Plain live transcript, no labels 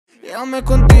Okay,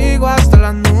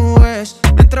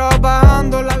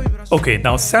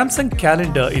 now Samsung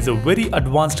Calendar is a very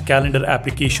advanced calendar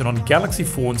application on Galaxy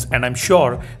phones, and I'm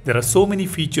sure there are so many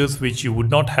features which you would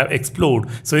not have explored.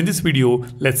 So in this video,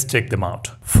 let's check them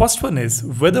out. First one is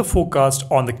weather forecast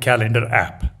on the calendar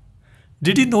app.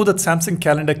 Did you know that Samsung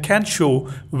Calendar can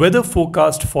show weather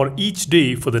forecast for each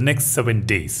day for the next 7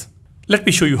 days? Let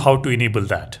me show you how to enable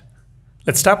that.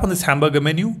 Let's tap on this hamburger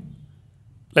menu.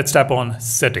 Let's tap on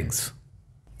Settings.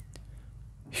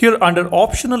 Here under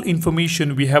Optional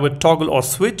Information, we have a toggle or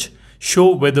switch,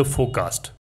 Show Weather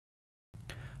Forecast.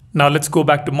 Now let's go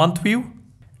back to Month View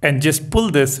and just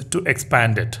pull this to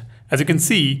expand it. As you can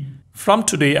see, from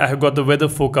today I have got the weather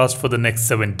forecast for the next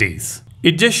 7 days.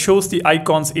 It just shows the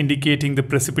icons indicating the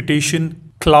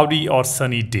precipitation, cloudy or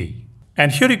sunny day.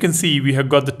 And here you can see we have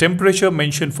got the temperature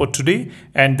mentioned for today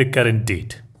and the current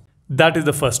date. That is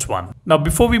the first one. Now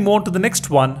before we move on to the next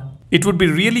one, it would be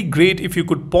really great if you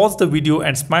could pause the video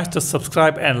and smash the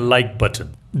subscribe and like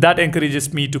button. That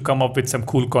encourages me to come up with some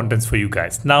cool contents for you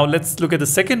guys. Now let's look at the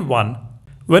second one.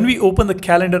 When we open the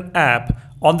calendar app,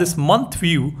 on this month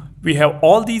view, we have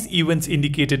all these events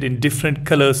indicated in different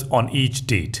colors on each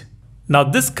date. Now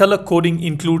this color coding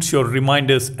includes your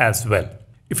reminders as well.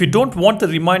 If you don't want the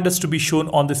reminders to be shown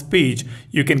on this page,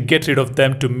 you can get rid of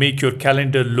them to make your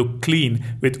calendar look clean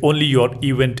with only your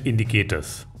event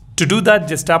indicators. To do that,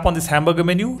 just tap on this hamburger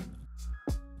menu,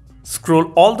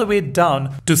 scroll all the way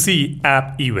down to see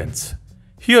app events.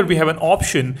 Here we have an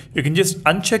option, you can just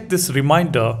uncheck this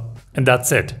reminder and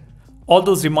that's it. All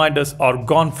those reminders are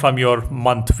gone from your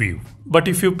month view. But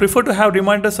if you prefer to have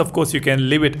reminders, of course you can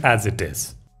leave it as it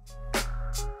is.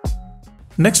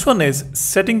 Next one is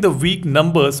setting the week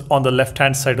numbers on the left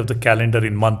hand side of the calendar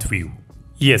in month view.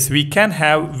 Yes, we can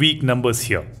have week numbers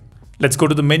here. Let's go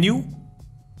to the menu.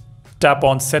 Tap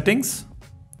on Settings.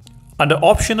 Under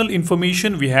Optional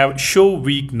Information, we have Show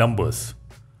Week Numbers.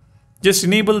 Just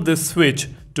enable this switch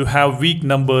to have week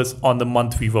numbers on the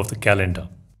month view of the calendar.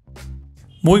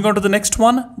 Moving on to the next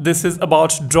one, this is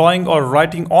about drawing or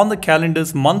writing on the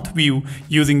calendar's month view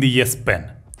using the Yes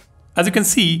Pen. As you can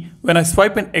see, when I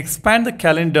swipe and expand the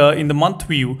calendar in the month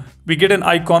view, we get an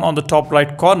icon on the top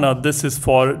right corner. This is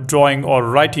for drawing or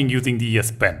writing using the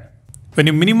Yes Pen. When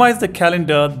you minimize the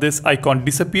calendar, this icon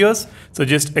disappears. So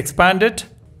just expand it,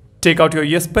 take out your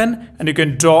Yes Pen, and you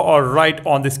can draw or write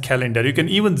on this calendar. You can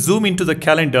even zoom into the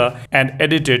calendar and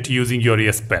edit it using your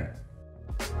Yes Pen.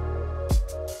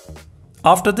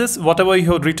 After this, whatever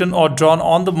you have written or drawn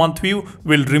on the month view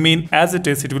will remain as it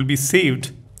is. It will be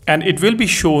saved and it will be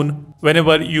shown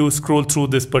whenever you scroll through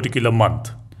this particular month.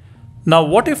 Now,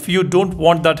 what if you don't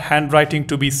want that handwriting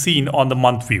to be seen on the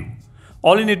month view?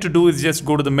 All you need to do is just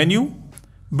go to the menu.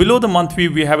 Below the month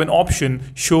view, we have an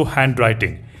option, Show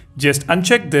Handwriting. Just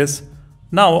uncheck this.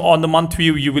 Now on the month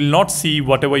view, you will not see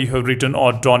whatever you have written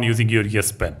or drawn using your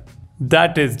Yes Pen.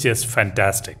 That is just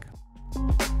fantastic.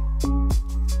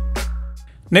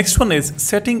 Next one is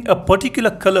setting a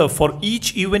particular color for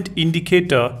each event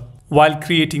indicator while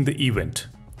creating the event.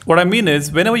 What I mean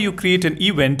is, whenever you create an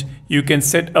event, you can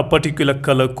set a particular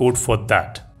color code for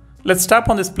that. Let's tap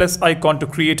on this plus icon to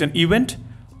create an event.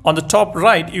 On the top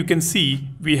right, you can see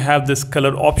we have this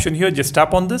color option here. Just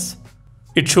tap on this.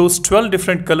 It shows 12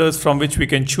 different colors from which we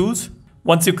can choose.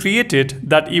 Once you create it,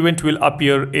 that event will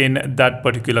appear in that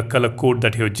particular color code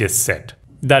that you have just set.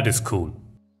 That is cool.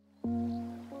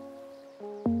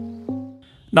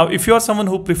 Now, if you are someone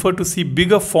who prefers to see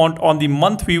bigger font on the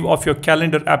month view of your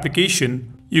calendar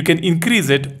application, you can increase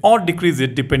it or decrease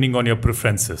it depending on your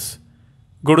preferences.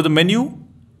 Go to the menu.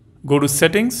 Go to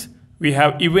Settings, we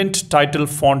have Event Title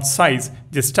Font Size.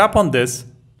 Just tap on this.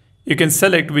 You can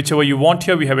select whichever you want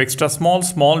here. We have extra small,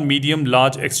 small, medium,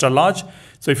 large, extra large.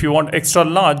 So if you want extra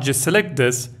large, just select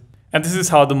this. And this is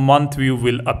how the month view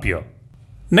will appear.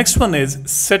 Next one is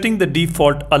setting the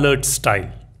default alert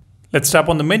style. Let's tap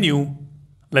on the menu.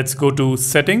 Let's go to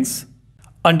Settings.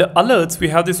 Under Alerts, we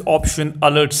have this option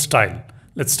Alert Style.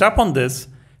 Let's tap on this.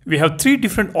 We have 3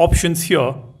 different options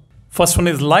here. First one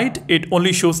is light, it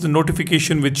only shows the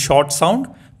notification with short sound.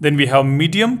 Then we have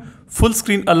medium, full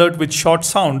screen alert with short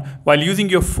sound. While using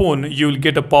your phone, you will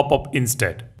get a pop-up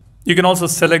instead. You can also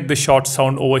select the short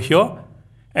sound over here.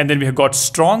 And then we have got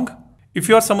strong. If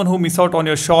you are someone who miss out on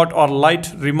your short or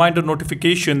light reminder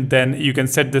notification, then you can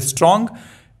set this strong.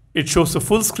 It shows a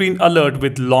full screen alert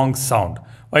with long sound.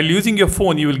 While using your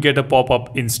phone, you will get a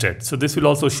pop-up instead. So this will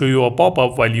also show you a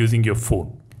pop-up while using your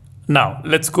phone. Now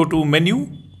let's go to menu.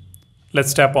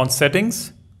 Let's tap on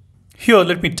Settings. Here,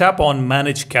 let me tap on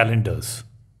Manage Calendars.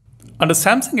 Under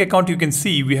Samsung account, you can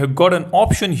see we have got an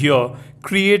option here,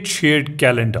 Create Shared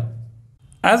Calendar.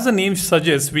 As the name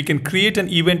suggests, we can create an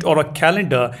event or a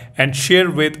calendar and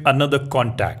share with another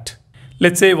contact.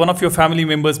 Let's say one of your family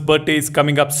members' birthday is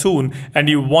coming up soon and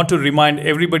you want to remind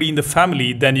everybody in the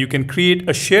family, then you can create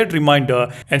a shared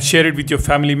reminder and share it with your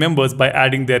family members by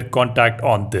adding their contact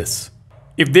on this.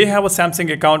 If they have a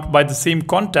Samsung account by the same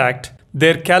contact,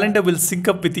 their calendar will sync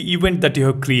up with the event that you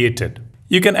have created.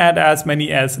 You can add as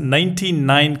many as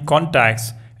 99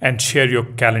 contacts and share your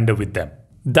calendar with them.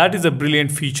 That is a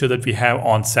brilliant feature that we have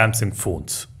on Samsung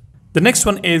phones. The next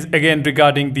one is again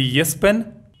regarding the Yes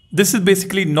Pen. This is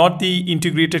basically not the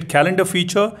integrated calendar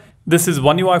feature. This is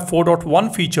One UI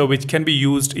 4.1 feature which can be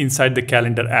used inside the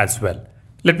calendar as well.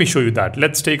 Let me show you that.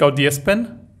 Let's take out the Yes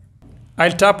Pen.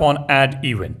 I'll tap on Add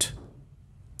Event.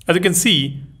 As you can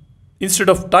see, instead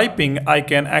of typing, I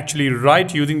can actually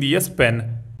write using the Yes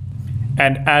Pen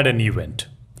and add an event.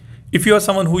 If you are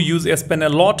someone who uses S Pen a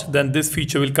lot, then this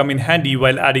feature will come in handy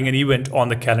while adding an event on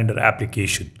the calendar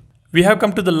application. We have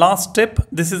come to the last tip.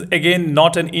 This is again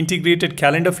not an integrated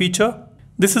calendar feature.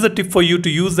 This is a tip for you to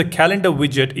use the calendar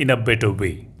widget in a better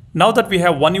way. Now that we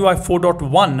have One UI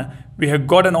 4.1, we have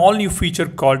got an all new feature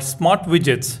called Smart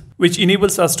Widgets, which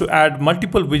enables us to add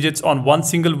multiple widgets on one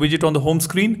single widget on the home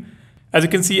screen. As you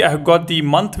can see, I have got the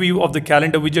month view of the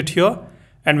calendar widget here.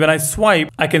 And when I swipe,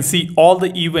 I can see all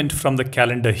the event from the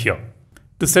calendar here.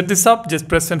 To set this up, just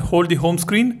press and hold the home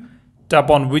screen, tap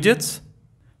on Widgets,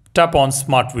 tap on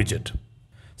Smart Widget.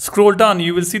 Scroll down,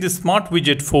 you will see the Smart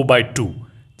Widget 4x2.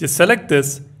 Just select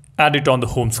this, add it on the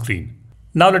home screen.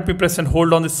 Now let me press and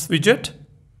hold on this widget.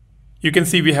 You can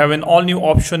see we have an all new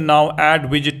option now, Add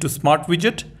Widget to Smart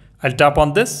Widget. I'll tap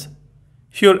on this.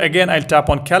 Here again, I'll tap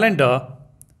on Calendar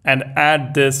and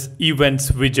add this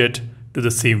Events widget to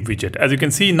the same widget. As you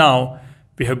can see now,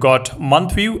 we have got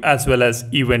month view as well as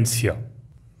events here.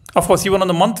 Of course, even on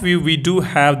the month view, we do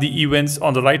have the events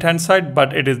on the right hand side,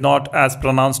 but it is not as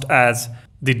pronounced as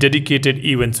the dedicated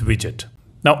events widget.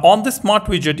 Now on the smart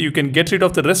widget, you can get rid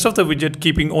of the rest of the widget,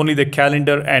 keeping only the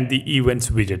calendar and the events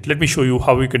widget. Let me show you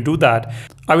how we can do that.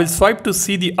 I will swipe to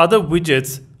see the other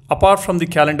widgets apart from the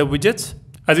calendar widgets.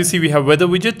 As you see, we have weather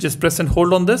widget. Just press and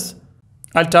hold on this.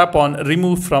 I'll tap on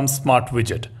Remove from Smart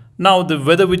Widget. Now the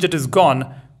weather widget is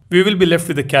gone. We will be left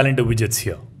with the calendar widgets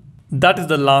here. That is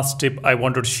the last tip I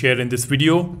wanted to share in this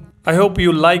video. I hope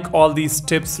you like all these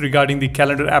tips regarding the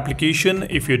calendar application.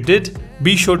 If you did,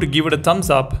 be sure to give it a thumbs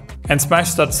up and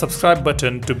smash that subscribe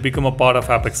button to become a part of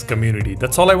Apex community.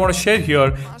 That's all I want to share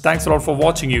here. Thanks a lot for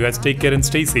watching. You guys take care and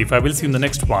stay safe. I will see you in the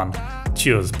next one.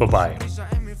 Cheers. Bye-bye.